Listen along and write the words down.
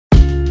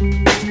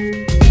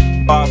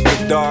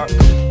After dark,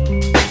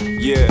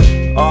 yeah,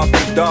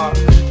 after dark,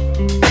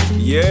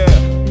 yeah,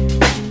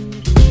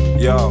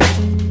 yo,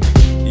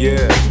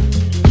 yeah.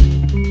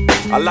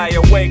 I lie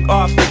awake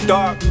after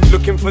dark,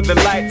 looking for the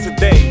light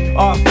today.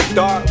 After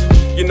dark,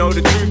 you know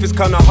the truth is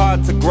kinda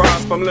hard to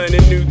grasp. I'm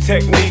learning new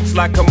techniques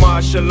like a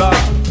martial art,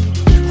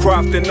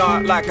 crafting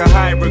art like a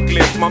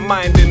hieroglyph. My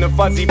mind in a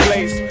fuzzy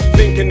place,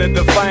 thinking of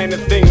the finer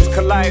things,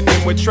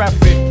 colliding with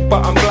traffic,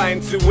 but I'm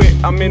blind to it.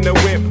 I'm in the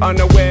whip,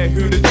 unaware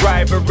who the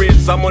driver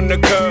is. I'm on the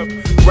curb,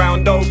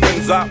 ground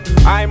opens up,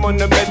 I'm on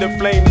the bed of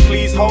flames,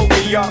 please hold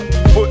me up.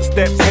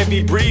 Footsteps,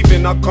 heavy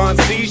breathing, I can't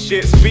see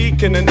shit.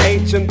 Speaking an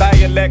ancient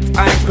dialect,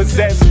 I'm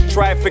possessed.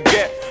 Try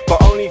forget,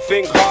 but only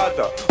think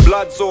harder.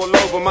 Blood's all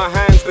over my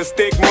hands, the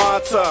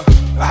stigmata.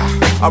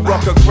 I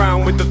rock a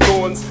crown with the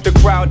thorns, the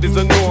crowd is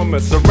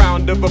enormous. A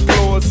round of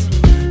applause,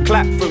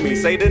 clap for me,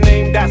 say the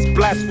name, that's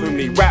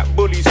blasphemy. Rap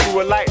bullies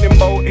threw a lightning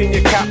bolt in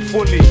your cap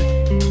fully.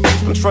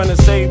 I'm trying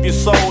to save your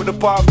soul, the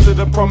path to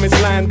the promised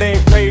land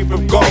ain't paved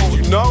with gold,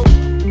 you know.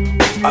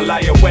 I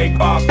lie awake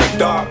after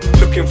dark,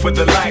 looking for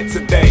the light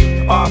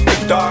today.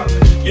 After dark,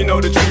 you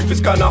know the truth is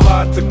kinda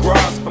hard to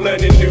grasp.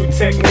 Learning new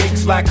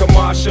techniques like a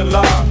martial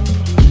art.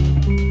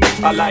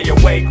 I lie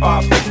awake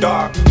after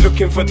dark,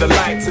 looking for the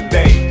light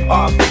today.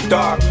 After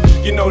dark,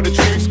 you know the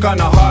truth's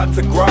kinda hard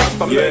to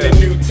grasp. I'm learning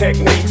new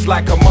techniques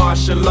like a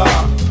martial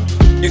art.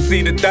 You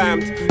see the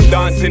damned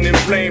dancing in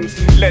flames,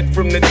 led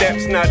from the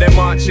depths, now they're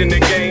marching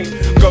again.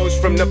 Goes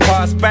from the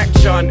past back,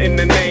 chanting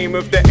the name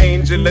of the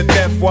angel of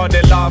death while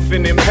they're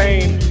laughing in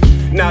pain.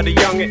 Now the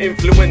young are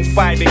influenced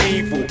by the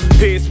evil,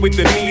 pierced with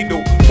the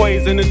needle,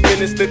 poison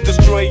administered,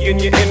 destroying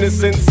your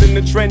innocence in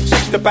the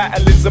trenches. The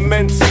battle is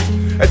immense.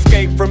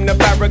 Escape from the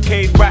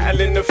barricade,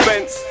 rattling the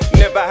fence.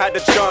 Never had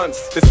a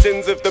chance, the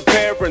sins of the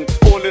parents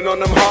falling on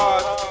them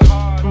hard.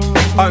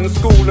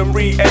 Unschool and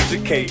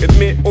re-educate,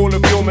 admit all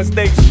of your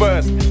mistakes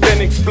first,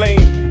 then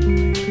explain.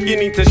 You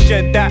need to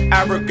shed that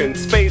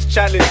arrogance, face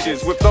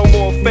challenges with no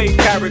more fake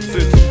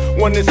characters.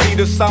 Wanna see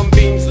the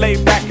sunbeams,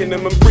 lay back in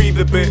them and breathe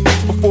a bit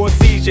before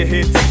seizure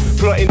hits.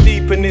 Plotting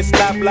deep in this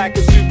lab like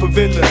a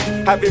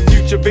supervillain, having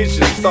future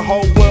visions, the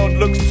whole world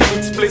looks too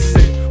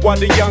explicit. While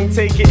the young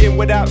take it in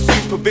without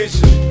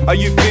supervision. Are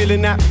you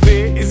feeling that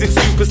fear? Is it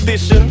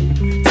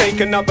superstition? Take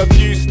another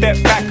view,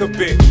 step back a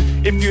bit.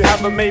 If you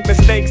haven't made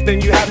mistakes,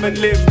 then you haven't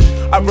lived.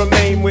 I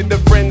remain with the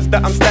friends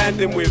that I'm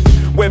standing with.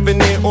 Whether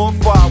near or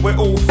far, we're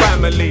all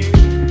family.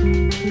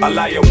 I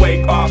lie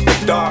awake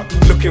after dark,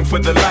 looking for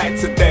the light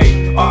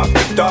today.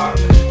 After dark,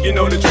 you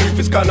know the truth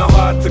is kinda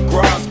hard to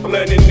grasp.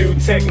 Learning new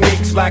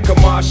techniques like a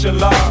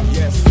martial art.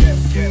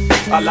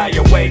 I lie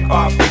awake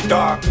after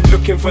dark,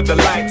 looking for the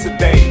light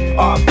today.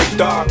 After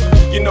dark,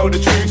 you know the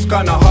truth's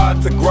kinda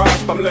hard to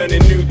grasp. I'm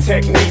learning new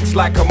techniques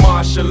like a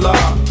martial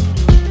art.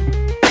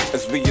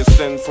 As we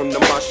ascend from the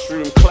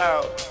mushroom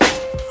cloud,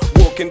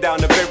 walking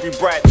down a very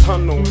bright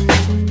tunnel.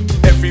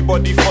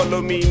 Everybody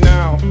follow me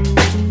now,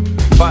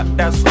 but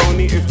that's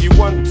only if you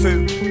want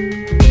to.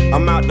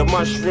 I'm out the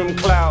mushroom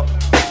cloud,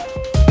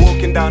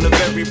 walking down a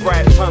very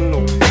bright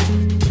tunnel.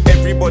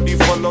 Everybody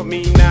follow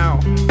me now,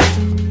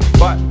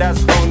 but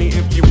that's only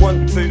if you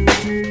want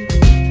to.